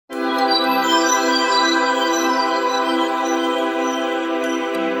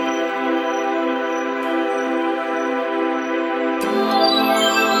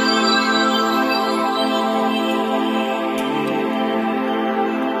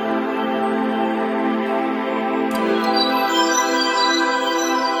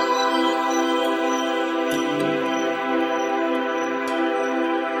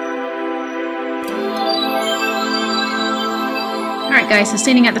guys, so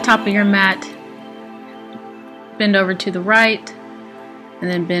standing at the top of your mat, bend over to the right and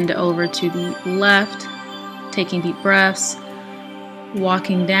then bend over to the left, taking deep breaths,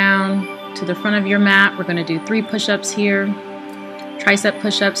 walking down to the front of your mat. We're going to do 3 push-ups here, tricep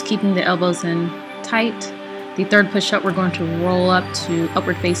push-ups, keeping the elbows in tight. The 3rd push-up, we're going to roll up to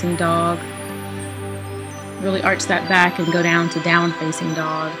upward facing dog, really arch that back and go down to downward facing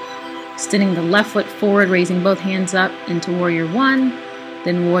dog. Extending the left foot forward, raising both hands up into warrior 1,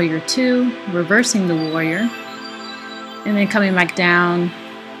 then warrior 2, reversing the warrior, and then coming back down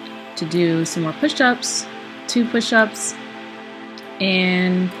to do some more push-ups, 2 push-ups,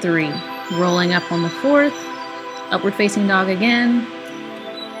 and 3. Rolling up on the 4th, upward facing dog again,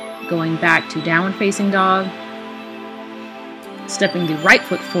 going back to downward facing dog, stepping the right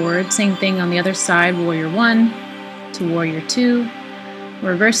foot forward, same thing on the other side, warrior 1 to warrior 2,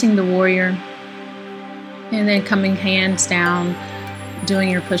 reversing the warrior, and then coming hands down, doing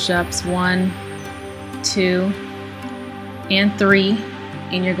your push-ups, 1, 2, and 3,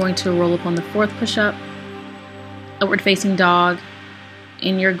 and you're going to roll up on the 4th push-up, upward facing dog,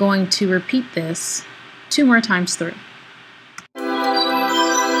 and you're going to repeat this 2 more times through.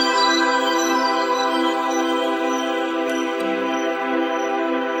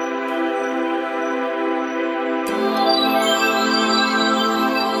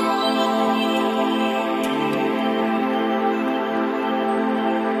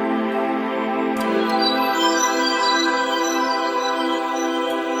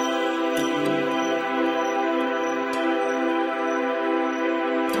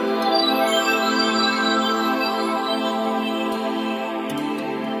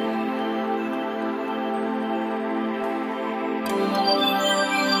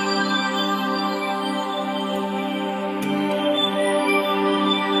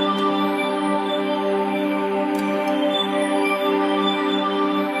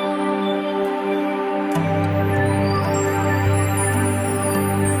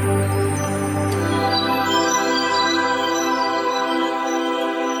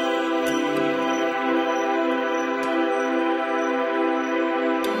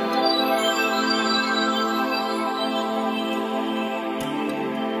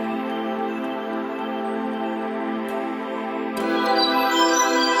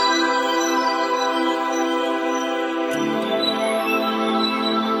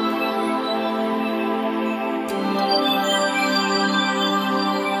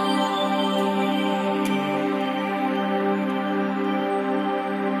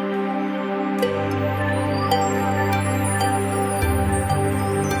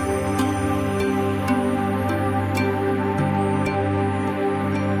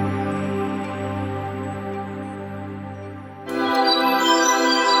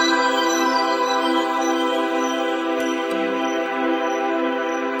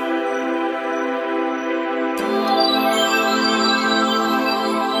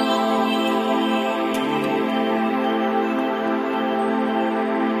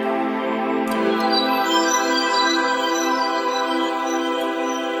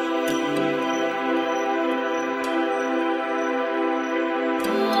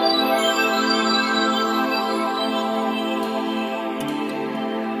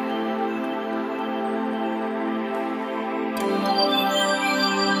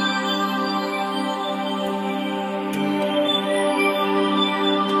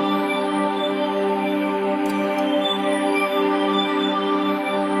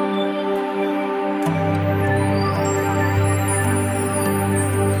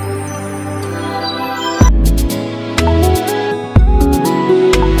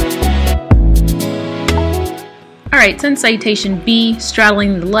 Alright, Sun Salutation B,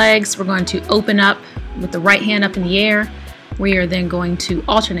 straddling the legs. We're going to open up with the right hand up in the air. We are then going to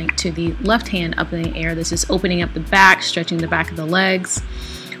alternate to the left hand up in the air. This is opening up the back, stretching the back of the legs.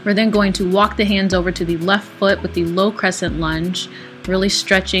 We're then going to walk the hands over to the left foot with the low crescent lunge, really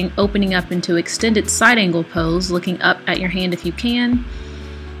stretching, opening up into extended side angle pose, looking up at your hand if you can,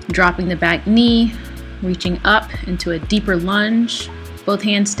 dropping the back knee, reaching up into a deeper lunge, both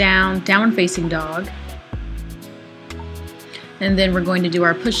hands down, downward facing dog. And then we're going to do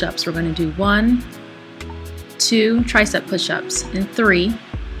our push-ups. We're going to do 1, 2 tricep push-ups, and 3.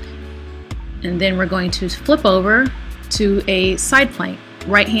 And then we're going to flip over to a side plank.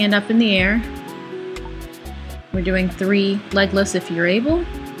 Right hand up in the air. We're doing 3 leg lifts if you're able.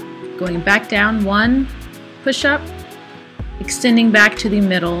 Going back down, 1 push-up, extending back to the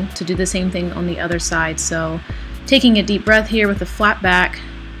middle to do the same thing on the other side. So taking a deep breath here with a flat back,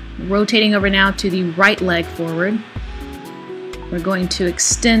 rotating over now to the right leg forward. We're going to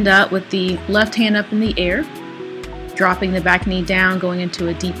extend up with the left hand up in the air, dropping the back knee down, going into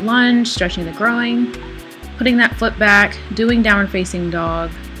a deep lunge, stretching the groin, putting that foot back, doing downward facing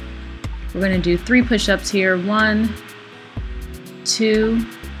dog. We're going to do 3 push-ups here. 1, 2,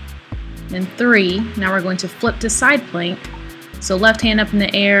 and 3. Now we're going to flip to side plank. So left hand up in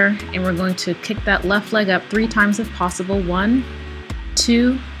the air, and we're going to kick that left leg up 3 times if possible. 1,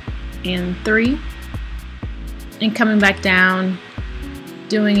 2, and 3. And coming back down,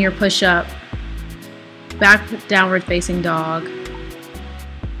 doing your push-up, back downward facing dog.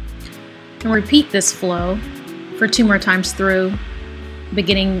 And repeat this flow for 2 more times through,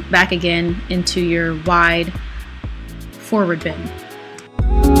 beginning back again into your wide forward bend.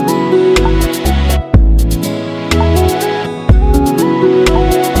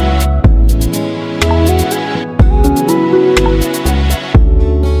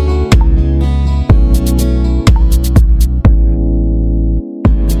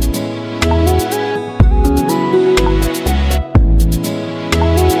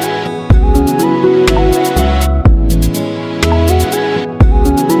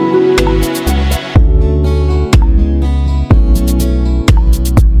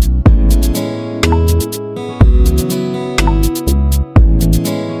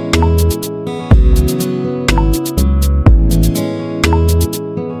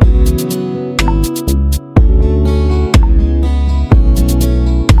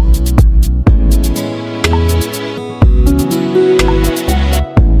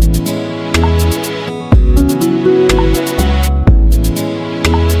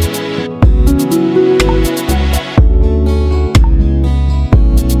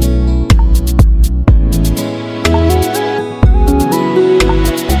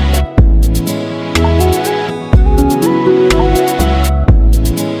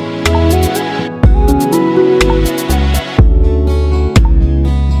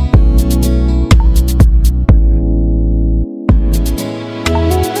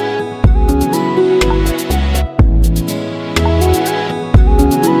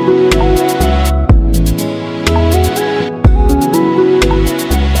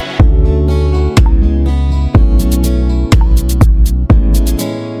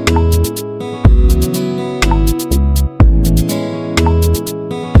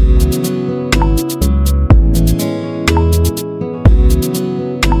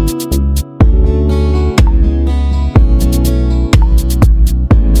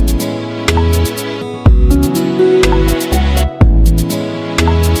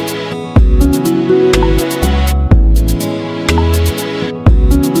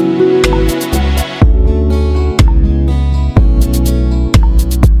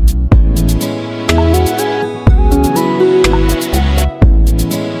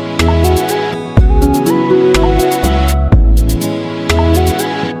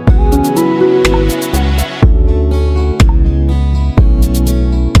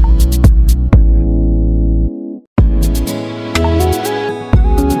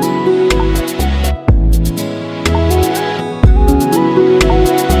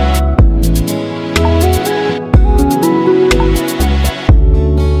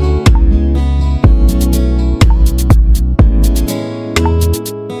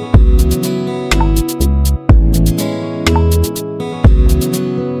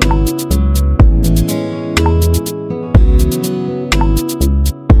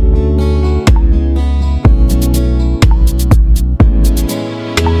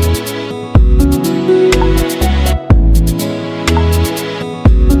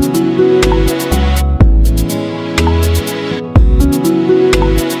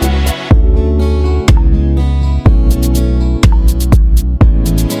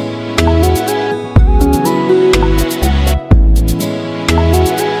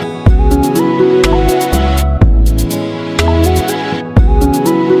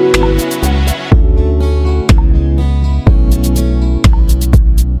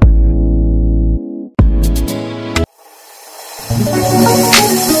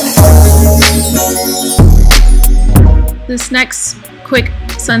 This next quick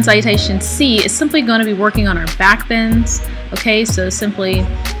sun salutation C is simply going to be working on our back bends. Okay, so simply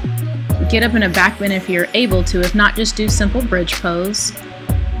get up in a back bend if you're able to. If not, just do simple bridge pose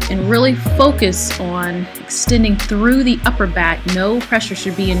and really focus on extending through the upper back. No pressure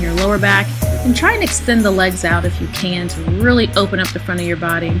should be in your lower back, and try and extend the legs out if you can to really open up the front of your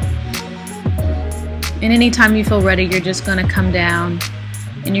body. And anytime you feel ready, you're just going to come down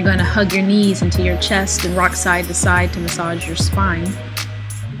and you're going to hug your knees into your chest and rock side to side to massage your spine.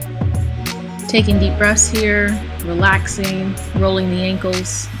 Taking deep breaths here, relaxing, rolling the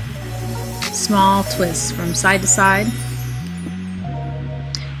ankles, small twists from side to side.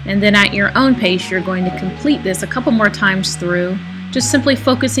 And then at your own pace, you're going to complete this a couple more times through, just simply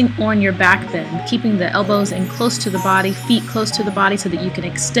focusing on your back bend, keeping the elbows in close to the body, feet close to the body so that you can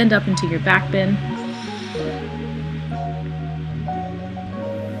extend up into your back bend.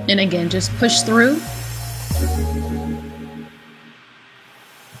 And again, just push through.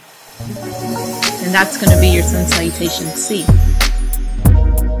 And that's going to be your Sun Salutation C.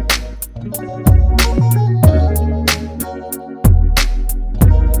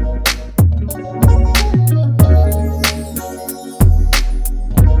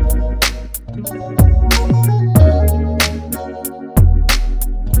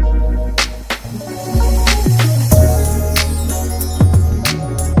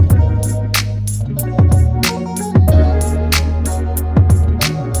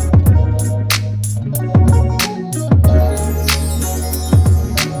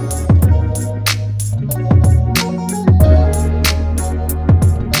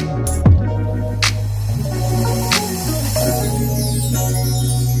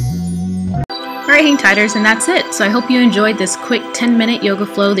 Alright, hang tighters, and that's it. So I hope you enjoyed this quick 10-minute yoga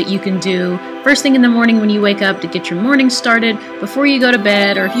flow that you can do first thing in the morning when you wake up to get your morning started, before you go to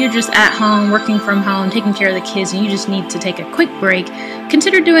bed, or if you're just at home, working from home, taking care of the kids, and you just need to take a quick break.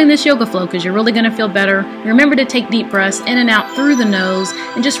 Consider doing this yoga flow because you're really going to feel better. Remember to take deep breaths in and out through the nose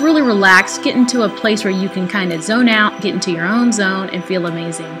and just really relax, get into a place where you can kind of zone out, get into your own zone, and feel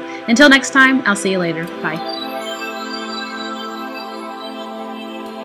amazing. Until next time, I'll see you later. Bye.